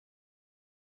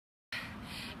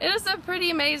It was a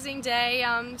pretty amazing day.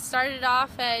 Started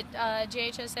off at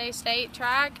GHSA State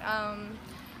Track.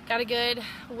 Got a good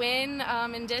win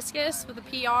in discus with a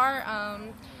PR,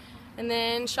 and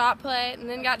then shot put, and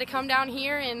then got to come down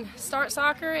here and start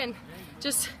soccer, and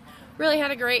just really had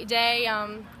a great day.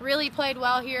 Really played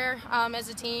well here as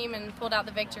a team and pulled out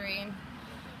the victory. And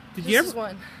Did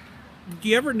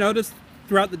you ever notice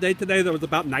throughout the day today that it was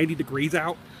about 90 degrees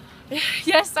out?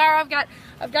 Yes, sir. I've got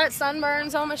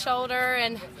sunburns on my shoulder,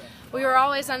 and we were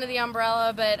always under the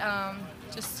umbrella, but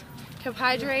just kept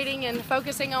hydrating and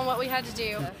focusing on what we had to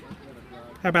do.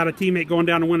 How about a teammate going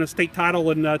down to win a state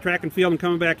title in track and field and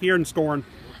coming back here and scoring?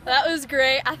 That was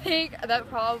great. I think that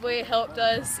probably helped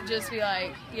us just be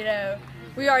like,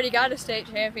 we already got a state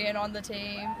champion on the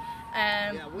team,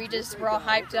 and we just were all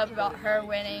hyped up about her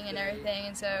winning and everything,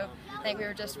 and so I think we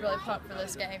were just really pumped for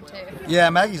this game too. Yeah,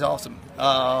 Maggie's awesome.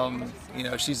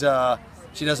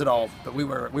 She does it all. But we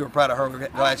were proud of her. We were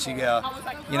glad she, she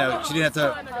didn't have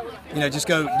to, just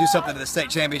go do something to the state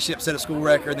championship, set a school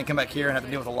record, and then come back here and have to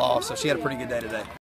deal with a loss. So she had a pretty good day today.